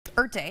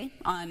Earth Day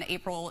on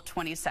April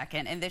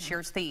 22nd, and this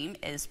year's theme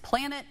is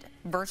Planet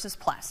versus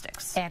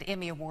Plastics. And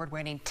Emmy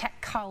Award-winning tech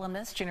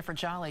columnist Jennifer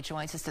Jolly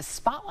joins us to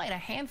spotlight a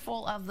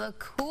handful of the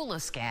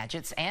coolest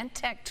gadgets and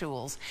tech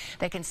tools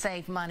that can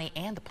save money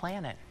and the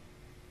planet.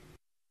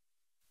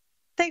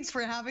 Thanks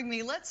for having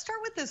me. Let's start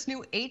with this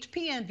new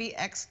HP Envy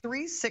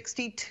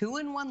X360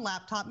 2-in-1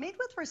 laptop made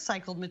with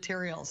recycled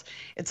materials.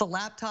 It's a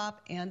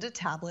laptop and a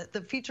tablet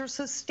that features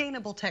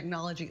sustainable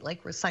technology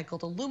like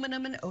recycled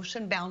aluminum and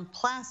ocean-bound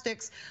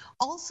plastics,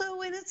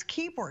 also in its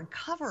keyboard,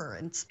 cover,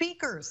 and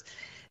speakers.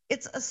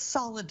 It's a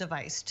solid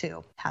device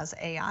too, has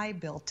AI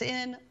built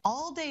in,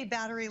 all-day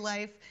battery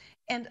life,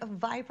 and a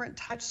vibrant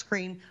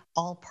touchscreen,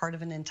 all part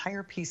of an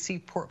entire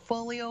PC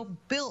portfolio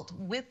built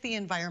with the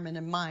environment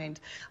in mind.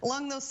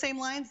 Along those same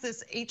lines,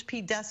 this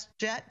HP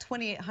DeskJet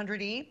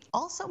 2800E,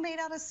 also made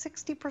out of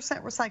 60%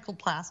 recycled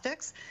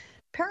plastics.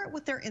 Pair it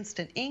with their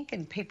instant ink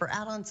and paper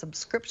add-on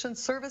subscription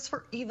service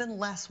for even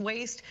less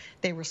waste.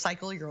 They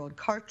recycle your old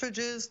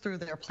cartridges through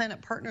their Planet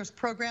Partners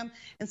program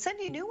and send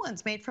you new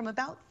ones made from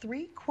about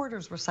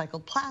 3/4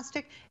 recycled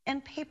plastic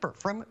and paper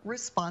from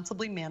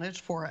responsibly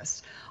managed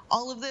forests.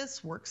 All of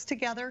this works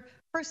together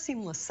for a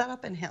seamless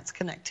setup, enhanced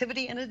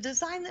connectivity, and a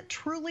design that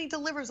truly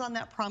delivers on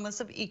that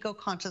promise of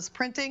eco-conscious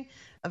printing.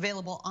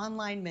 Available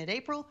online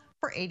mid-April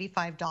for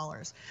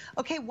 $85.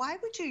 Okay, why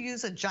would you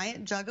use a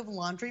giant jug of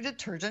laundry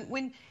detergent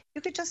when you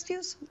could just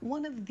use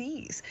one of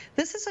these?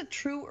 This is a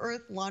True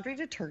Earth laundry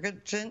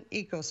detergent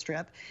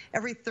EcoStrip.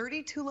 Every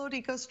 32-load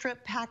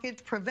EcoStrip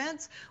package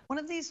prevents one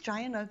of these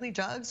giant ugly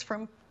jugs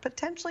from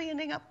potentially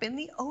ending up in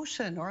the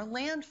ocean or a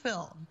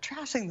landfill,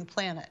 trashing the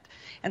planet.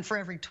 And for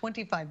every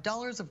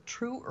 $25 of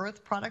True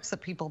Earth products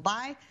that people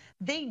buy,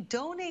 they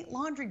donate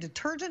laundry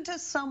detergent to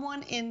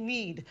someone in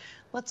need.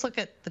 Let's look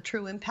at the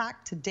true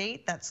impact to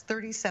date. That's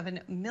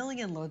 37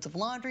 million loads of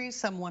laundry,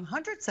 some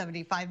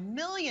 175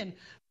 million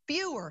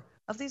fewer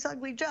of these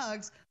ugly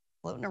jugs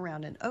floating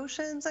around in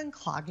oceans and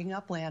clogging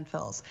up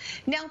landfills.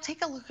 Now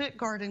take a look at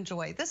Garden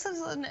Joy. This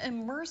is an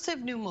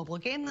immersive new mobile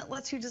game that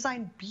lets you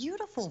design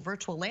beautiful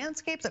virtual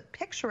landscapes at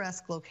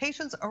picturesque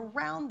locations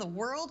around the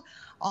world,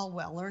 all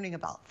while learning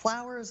about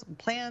flowers and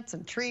plants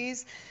and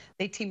trees.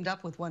 They teamed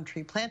up with One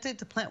Tree Planted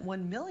to plant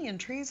 1 million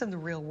trees in the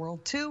real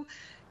world too.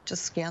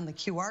 Just scan the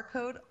QR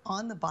code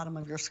on the bottom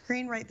of your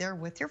screen right there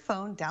with your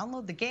phone.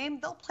 Download the game.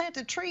 They'll plant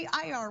a tree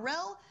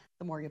IRL.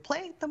 The more you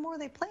play, the more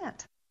they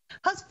plant.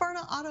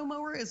 Husqvarna Auto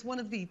Mower is one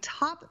of the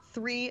top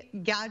 3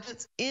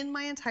 gadgets in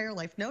my entire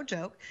life, no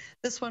joke.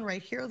 This one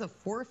right here, the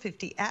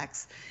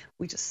 450X,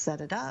 we just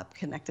set it up,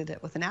 connected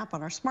it with an app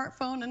on our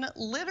smartphone, and it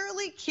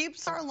literally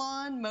keeps our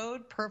lawn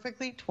mowed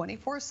perfectly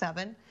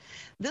 24/7.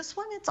 This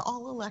one, it's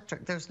all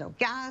electric. There's no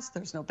gas,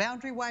 there's no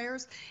boundary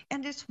wires,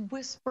 and it's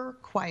whisper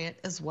quiet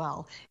as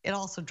well. It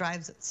also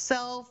drives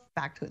itself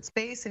back to its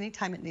base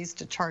anytime it needs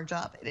to charge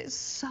up. It is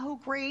so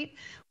great.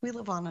 We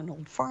live on an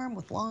old farm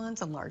with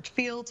lawns and large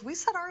fields. We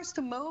set ours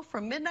to mow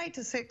from midnight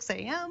to 6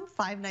 a.m.,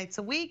 5 nights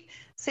a week.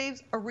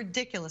 Saves a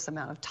ridiculous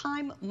amount of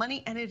time,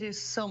 money, and it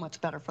is so much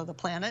better for the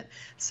planet.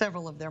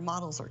 Several of their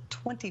models are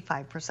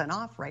 25%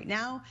 off right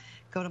now.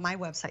 Go to my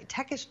website,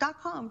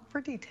 techish.com, for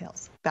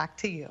details. Back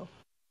to you.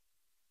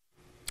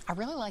 I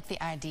really like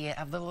the idea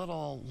of the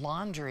little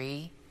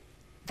laundry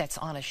that's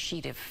on a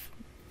sheet of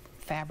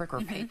fabric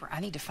or paper. I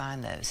need to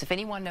find those. If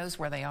anyone knows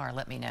where they are,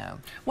 let me know.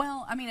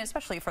 Well, I mean,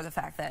 especially for the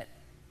fact that,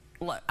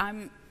 look,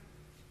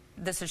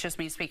 this is just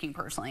me speaking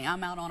personally.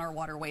 I'm out on our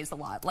waterways a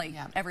lot. Like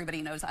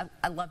everybody knows,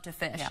 I love to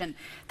fish, and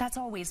that's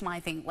always my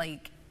thing.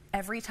 Like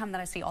every time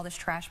that I see all this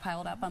trash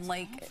piled up, I'm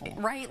like,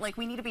 right? Like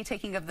we need to be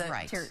taking of the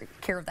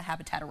care of the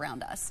habitat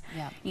around us.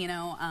 You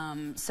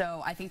know,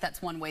 so I think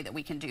that's one way that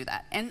we can do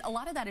that. And a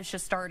lot of that is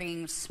just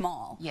starting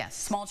small.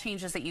 Small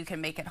changes that you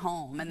can make at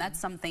home, and that's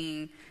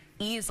something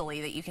easily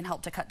that you can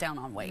help to cut down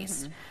on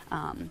waste.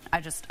 I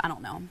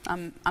don't know.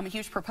 I'm a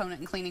huge proponent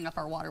in cleaning up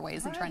our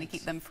waterways and trying to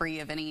keep them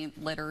free of any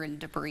litter and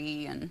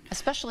debris, and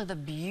especially the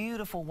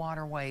beautiful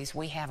waterways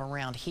we have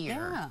around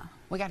here.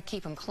 We got to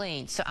keep them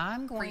clean. So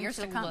I'm going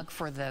to look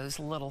for those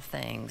little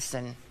things,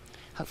 and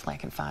hopefully I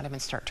can find them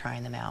and start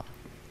trying them out.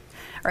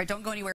 All right, don't go anywhere.